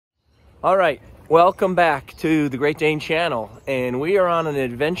All right, welcome back to the Great Dane channel, and we are on an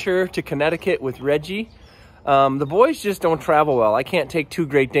adventure to Connecticut with Reggie. The boys just don't travel well. I can't take 2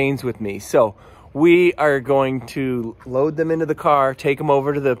 Great Danes with me, so we are going to load them into the car, take them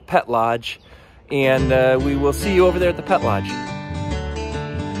over to the pet lodge, and we will see you over there at the pet lodge.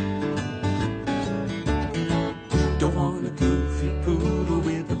 Don't want a goofy poodle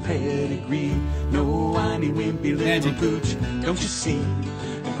with a pedigree, no whiny wimpy little pooch, don't you see?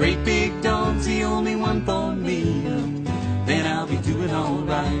 A great big dog's the only one for me, then I'll be doing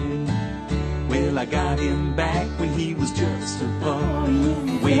alright. Well, I got him back when he was just a pup.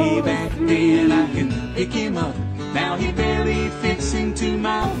 Way back then I can pick him up. Now he barely fits into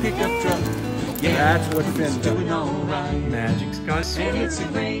my pickup truck. Yeah, that's what's been doing alright. Magic's got and it's a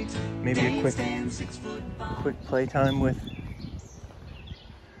great maybe a quick playtime with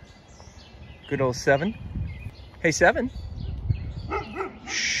good old Seven. Hey, Seven.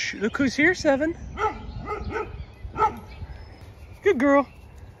 Shh, look who's here, Seven. Good girl.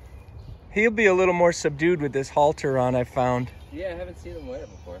 He'll be a little more subdued with this halter on, I found. Yeah, I haven't seen him wear it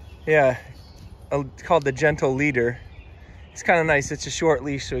before. Yeah, called the Gentle Leader. It's kind of nice. It's a short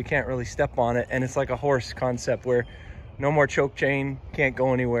leash, so he can't really step on it. And it's like a horse concept where no more choke chain, can't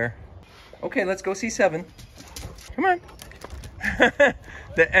go anywhere. Okay, let's go see Seven. Come on.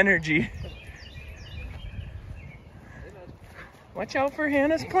 The energy. Watch out for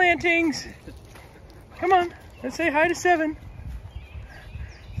Hannah's plantings. Come on, let's say hi to Seven.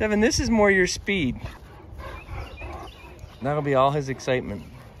 Seven, this is more your speed. That'll be all his excitement.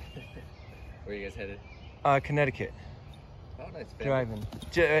 Where are you guys headed? Connecticut. Oh, nice. Driving.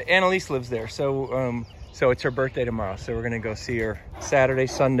 Annalise lives there, so it's her birthday tomorrow. So we're gonna go see her Saturday,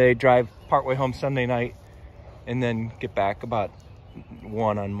 Sunday, drive partway home Sunday night, and then get back about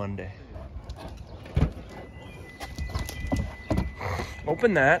 1 on Monday.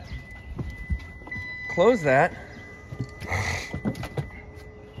 Open that. Close that.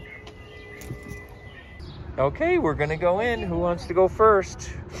 Okay, we're gonna go in. Who wants to go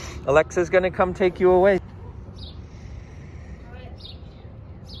first? Alexa's gonna come take you away.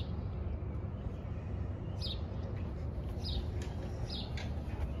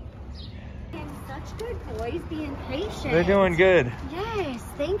 Such good boys, being patient. They're doing good. Yes,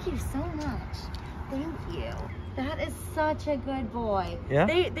 thank you so much. Thank you. That is such a good boy. Yeah?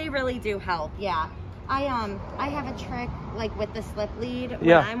 They really do help, yeah. I have a trick like with the slip lead when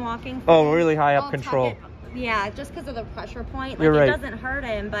Yeah. I'm walking. Oh, really high up I'll control. tuck it, yeah, just because of the pressure point. Like, You're right. It doesn't hurt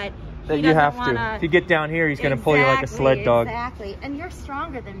him, but That he you doesn't have wanna... to. If you get down here, he's gonna pull you like a sled dog. Exactly, and you're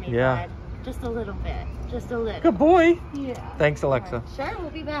stronger than me, Yeah. bud. Just a little bit, just a little. Good boy. Yeah. Thanks, Alexa. Right. Sure,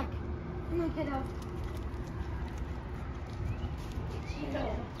 we'll be back. Come on, kiddo.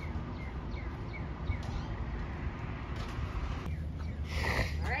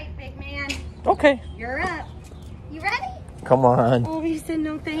 All right, big man. Okay. You're up. You ready? Come on. Oh, you said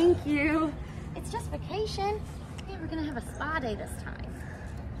no thank you. It's just vacation. Hey, we're gonna have a spa day this time.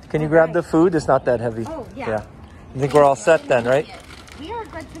 Can you grab the food? It's not that heavy. Oh, yeah. I think we're all set then, right? We are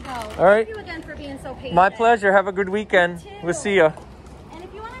good to go. All right. Thank you again for being so patient. My pleasure. Have a good weekend. You too. We'll see ya. And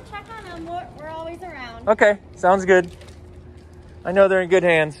if you want to check on them, we're always around. Okay, sounds good. I know they're in good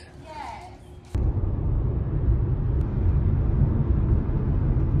hands. Yes.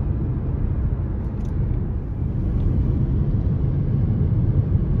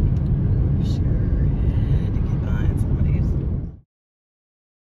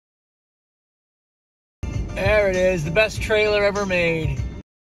 There it is, the best trailer ever made.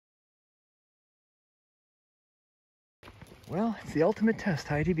 Well, it's the ultimate test,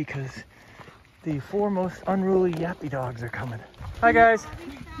 Heidi, because the 4 most unruly yappy dogs are coming. Hi, guys.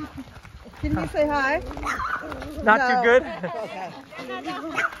 Can you say hi? Not too good?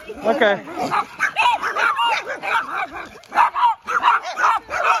 Okay.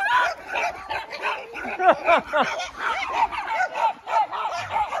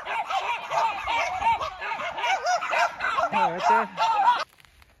 Right there.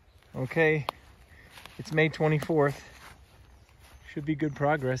 Okay, it's May 24th. Should be good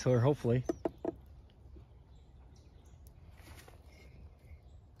progress, or hopefully.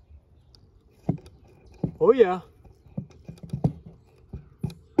 Oh yeah.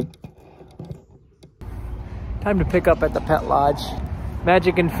 Time to pick up at the pet lodge.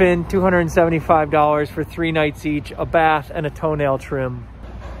 Magic and Finn, $275 for 3 nights each, a bath and a toenail trim.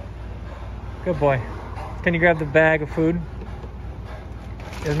 Good boy. Can you grab the bag of food?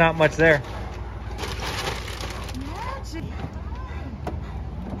 There's not much there.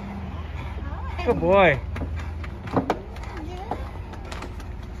 Good boy.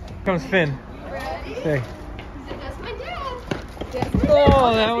 Here comes Finn. Ready? Hey. That's my dad.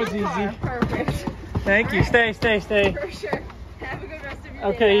 Oh, that was easy. Perfect. Thank you. Stay. For sure. Have a good rest of your day.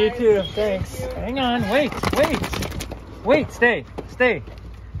 Okay, you guys. too. Thank Thanks. you. Hang on. Wait. Stay.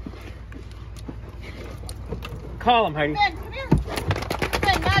 Call him, Heidi. Ben, come here.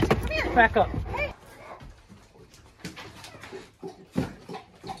 Ben, Magic, come here. Back up. Hey.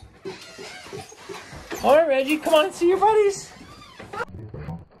 All right, Reggie, come on and see your buddies.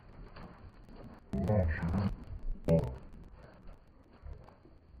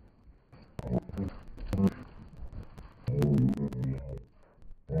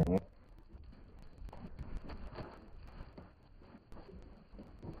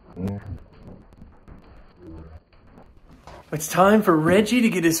 It's time for Reggie to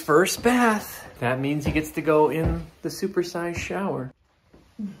get his first bath. That means he gets to go in the supersized shower.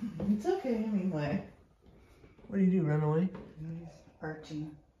 It's okay, Hemingway. What do you do, run away? He's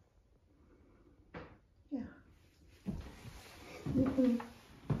arching. Yeah.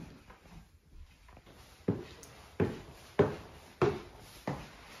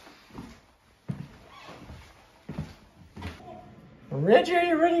 Reggie, are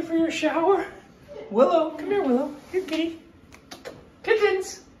you ready for your shower? Willow, come here, Willow. Here, kitty.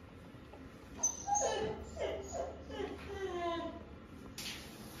 Kittens.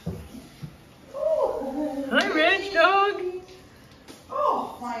 Hi, Reg, dog.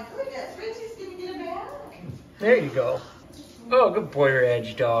 Oh my goodness, Reggie's gonna get a bath. There you go. Oh, good boy,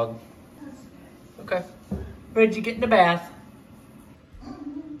 Reg, dog. Okay. Reggie, get in the bath.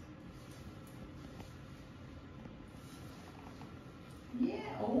 Yeah,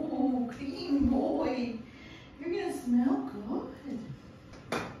 oh, clean boy. You're gonna smell good.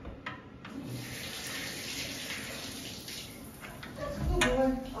 That's a good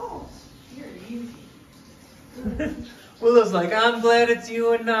boy. Oh, you're easy. Willow's like, I'm glad it's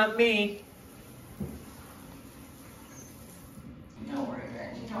you and not me. Don't worry,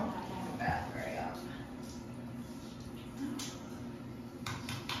 Reggie. Don't have to have a bath very often.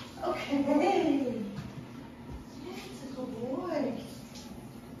 Okay. That's a good boy.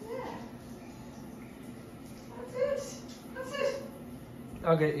 Yeah. That's it.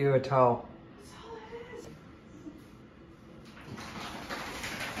 I'll get you a towel. That's all it is.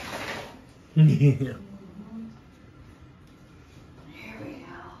 Yeah. Here we go.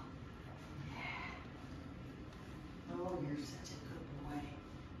 Yeah. Oh, you're such a good boy.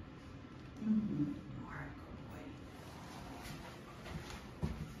 You are a good boy.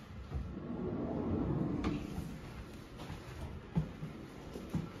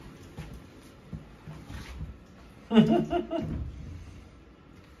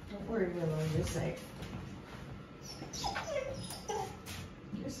 Don't worry, Willow, you're safe.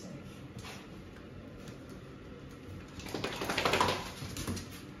 You're safe.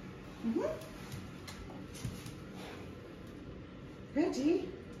 Reggie?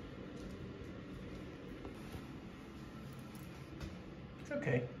 It's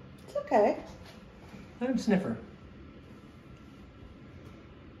okay. It's okay. Let him sniff her.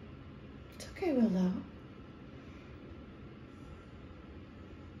 It's okay, Willow.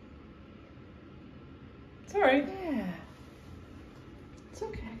 It's all right. Yeah. It's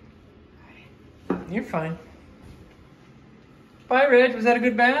okay. You're fine. Bye, Reg. Was that a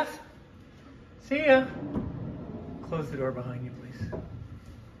good bath? See ya. Close the door behind you, please.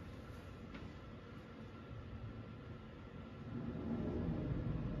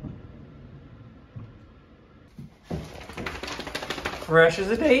 Fresh as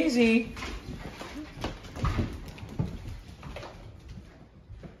a daisy.